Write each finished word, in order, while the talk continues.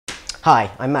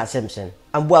Hi, I'm Matt Simpson,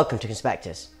 and welcome to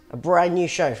CONSPECTUS, a brand new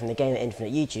show from the Game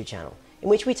Infinite YouTube channel, in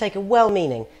which we take a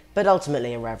well-meaning, but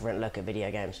ultimately irreverent look at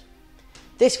video games.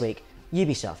 This week,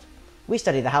 Ubisoft. We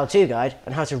study the how-to guide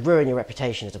on how to ruin your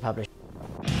reputation as a publisher.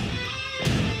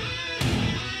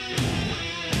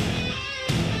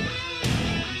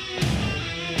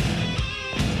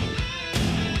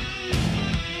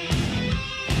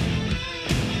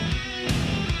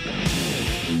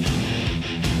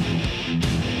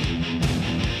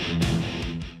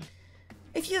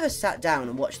 If you ever sat down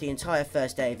and watched the entire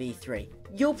first day of E3,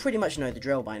 you'll pretty much know the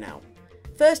drill by now.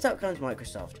 First up comes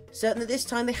Microsoft, certain that this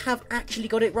time they have actually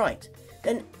got it right.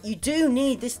 Then you do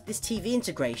need this TV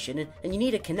integration and you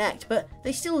need a Kinect, but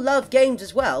they still love games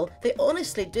as well. They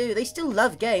honestly do. They still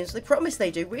love games. They promise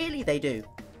they do. Really, they do.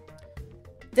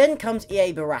 Then comes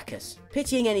EA Baracus,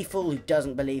 pitying any fool who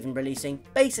doesn't believe in releasing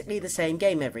basically the same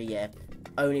game every year,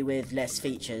 only with less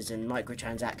features and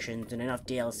microtransactions and enough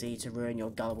DLC to ruin your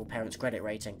gullible parents' credit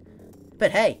rating.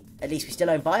 But hey, at least we still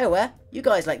own BioWare. You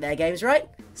guys like their games, right?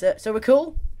 So we're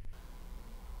cool?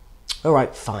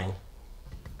 Alright, fine.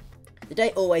 The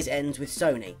day always ends with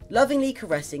Sony lovingly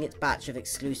caressing its batch of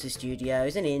exclusive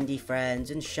studios and indie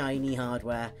friends and shiny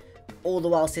hardware, all the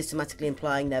while systematically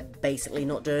implying they're basically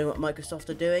not doing what Microsoft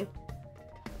are doing.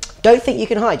 Don't think you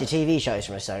can hide your TV shows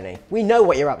from us, Sony. We know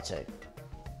what you're up to.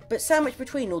 But sandwiched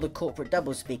between all the corporate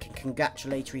doublespeak and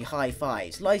congratulatory high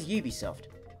fives lies Ubisoft,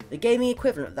 the gaming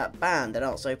equivalent of that band that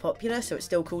aren't so popular so it's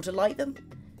still cool to like them.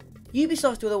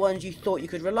 Ubisoft were the ones you thought you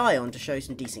could rely on to show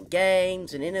some decent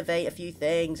games and innovate a few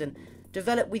things and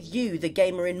develop with you, the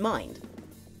gamer, in mind.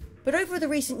 But over the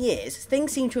recent years,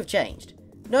 things seem to have changed.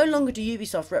 No longer do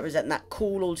Ubisoft represent that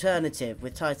cool alternative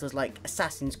with titles like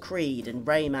Assassin's Creed and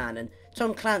Rayman and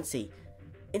Tom Clancy.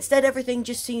 Instead, everything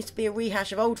just seems to be a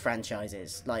rehash of old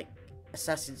franchises, like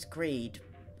Assassin's Creed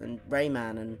and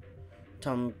Rayman and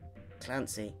Tom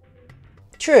Clancy.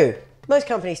 True, most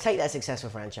companies take their successful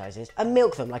franchises and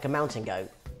milk them like a mountain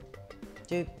goat.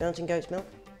 Do mountain goats milk?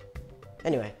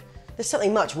 Anyway, there's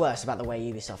something much worse about the way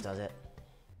Ubisoft does it.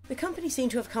 The company seem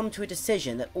to have come to a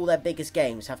decision that all their biggest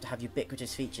games have to have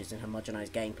ubiquitous features and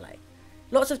homogenised gameplay.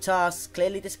 Lots of tasks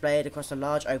clearly displayed across a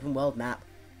large open world map,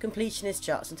 completionist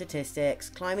charts and statistics,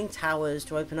 climbing towers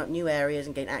to open up new areas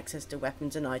and gain access to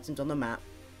weapons and items on the map.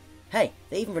 Hey,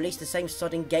 they even released the same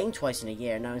sodding game twice in a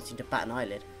year and no one seemed to bat an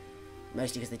eyelid.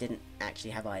 Mostly because they didn't actually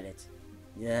have eyelids.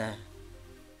 Yeah.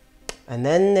 And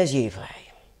then there's Uplay.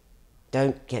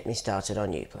 Don't get me started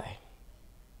on Uplay.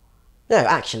 No,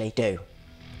 actually, do.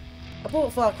 I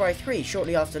bought Far Cry 3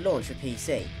 shortly after launch for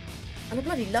PC, and I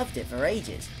bloody loved it for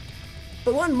ages.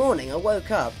 But one morning I woke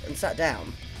up and sat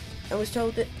down, and was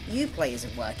told that Uplay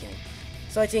isn't working,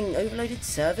 citing overloaded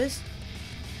servers.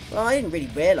 Well, I didn't really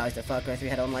realise that Far Cry 3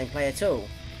 had online play at all.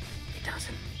 It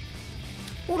doesn't.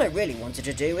 All I really wanted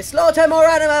to do was slaughter more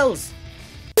animals!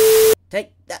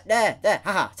 Take that, there,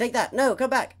 haha, take that, no, come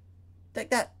back. Take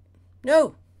that,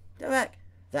 no, come back.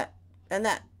 That, and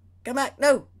that, come back,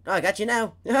 no, I got you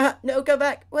now. No, come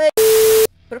back, wait.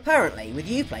 But apparently, with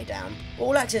Uplay down,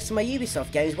 all access to my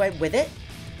Ubisoft games went with it.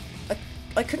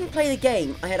 I couldn't play the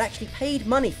game I had actually paid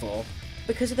money for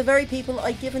because of the very people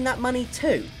I'd given that money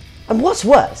to. And what's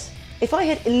worse, if I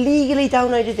had illegally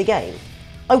downloaded the game,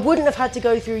 I wouldn't have had to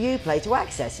go through Uplay to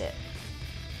access it.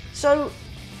 So,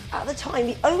 at the time,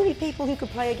 the only people who could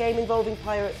play a game involving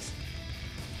pirates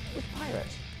were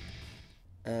pirates.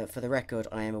 For the record,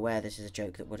 I am aware this is a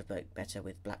joke that would have worked better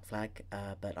with Black Flag,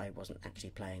 but I wasn't actually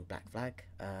playing Black Flag.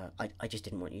 I just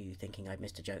didn't want you thinking I'd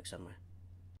missed a joke somewhere.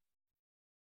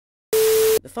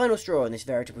 The final straw in this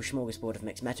veritable smorgasbord of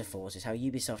mixed metaphors is how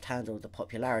Ubisoft handled the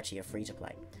popularity of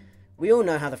free-to-play. We all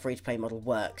know how the free-to-play model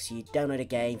works. You download a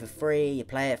game for free, you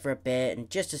play it for a bit,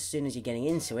 and just as soon as you're getting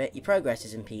into it, your progress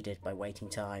is impeded by waiting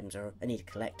times, or a need of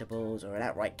collectibles, or an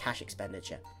outright cash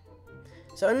expenditure.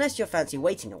 So unless you're fancy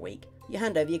waiting a week, you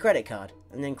hand over your credit card,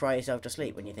 and then cry yourself to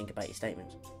sleep when you think about your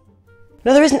statements.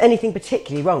 Now, there isn't anything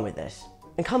particularly wrong with this,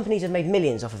 and companies have made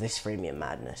millions off of this freemium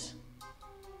madness.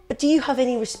 But do you have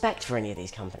any respect for any of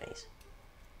these companies?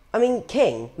 I mean,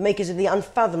 King, makers of the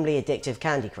unfathomably addictive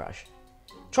Candy Crush,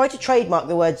 tried to trademark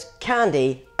the words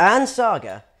candy and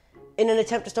saga in an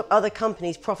attempt to stop other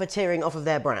companies profiteering off of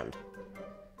their brand.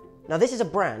 Now, this is a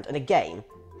brand and a game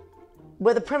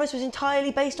where the premise was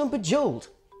entirely based on Bejeweled,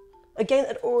 a game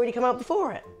that had already come out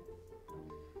before it.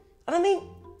 And I mean,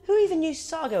 who even knew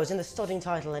saga was in the sodding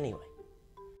title anyway?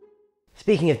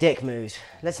 Speaking of dick moves,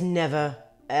 let's never,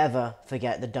 ever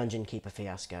forget the Dungeon Keeper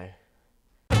fiasco.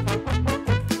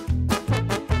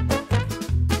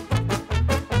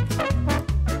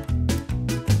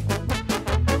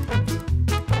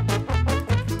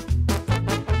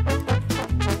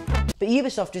 But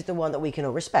Ubisoft is the one that we can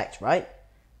all respect, right?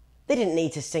 They didn't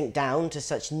need to sink down to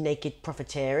such naked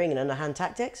profiteering and underhand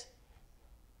tactics.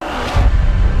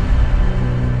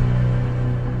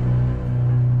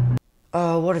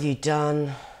 Oh, what have you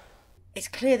done? It's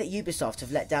clear that Ubisoft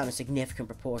have let down a significant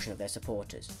proportion of their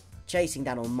supporters, chasing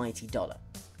that almighty dollar,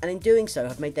 and in doing so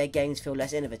have made their games feel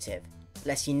less innovative,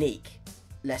 less unique,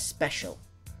 less special.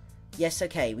 Yes,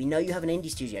 okay, we know you have an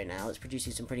indie studio now that's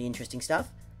producing some pretty interesting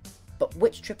stuff, but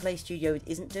which AAA studio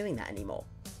isn't doing that anymore?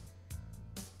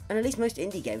 And at least most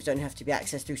indie games don't have to be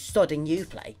accessed through sodding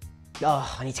Uplay.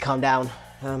 Oh, I need to calm down.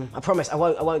 I promise I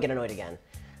won't get annoyed again.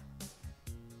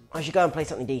 I should go and play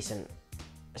something decent.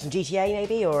 Some GTA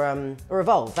maybe, or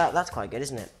Evolve. That's quite good,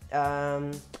 isn't it?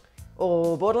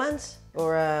 Or Borderlands,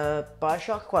 or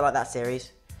Bioshock. Quite like that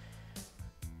series.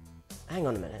 Hang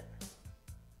on a minute.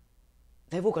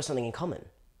 They've all got something in common.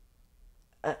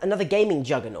 Another gaming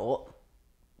juggernaut,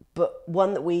 but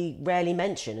one that we rarely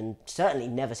mention and certainly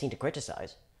never seem to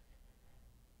criticise.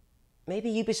 Maybe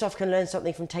Ubisoft can learn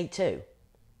something from Take-Two.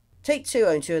 Take-Two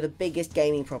own two of the biggest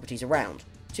gaming properties around,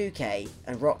 2K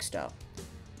and Rockstar.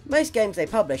 Most games they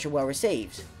publish are well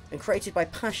received, and created by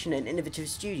passionate and innovative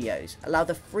studios allow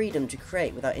the freedom to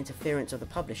create without interference of the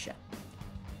publisher.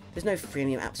 There's no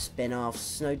freemium app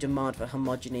spin-offs, no demand for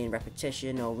homogeny and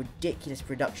repetition, or ridiculous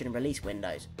production and release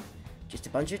windows. Just a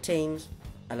bunch of teams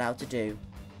allowed to do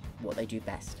what they do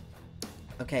best.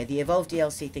 Okay, the Evolve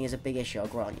DLC thing is a big issue, I'll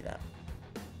grant you that.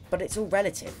 But it's all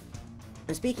relative.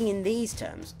 And speaking in these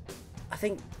terms, I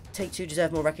think Take-Two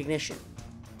deserve more recognition.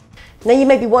 Now you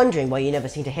may be wondering why you never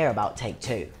seem to hear about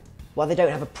Take-Two, why they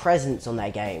don't have a presence on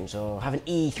their games or have an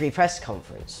E3 press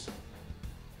conference.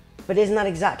 But isn't that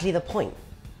exactly the point?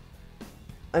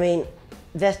 I mean,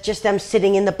 there's just them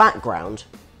sitting in the background,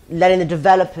 letting the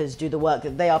developers do the work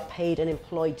that they are paid and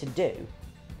employed to do.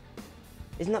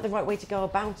 Isn't that the right way to go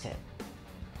about it?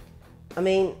 I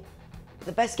mean,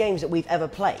 the best games that we've ever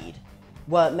played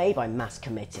weren't made by mass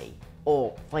committee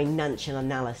or financial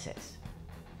analysis.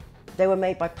 They were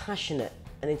made by passionate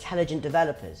and intelligent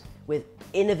developers with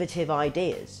innovative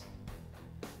ideas,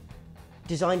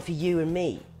 designed for you and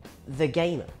me, the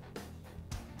gamer.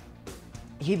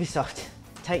 Ubisoft,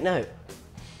 take note.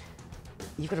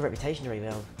 You've got a reputation to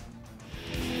rebuild.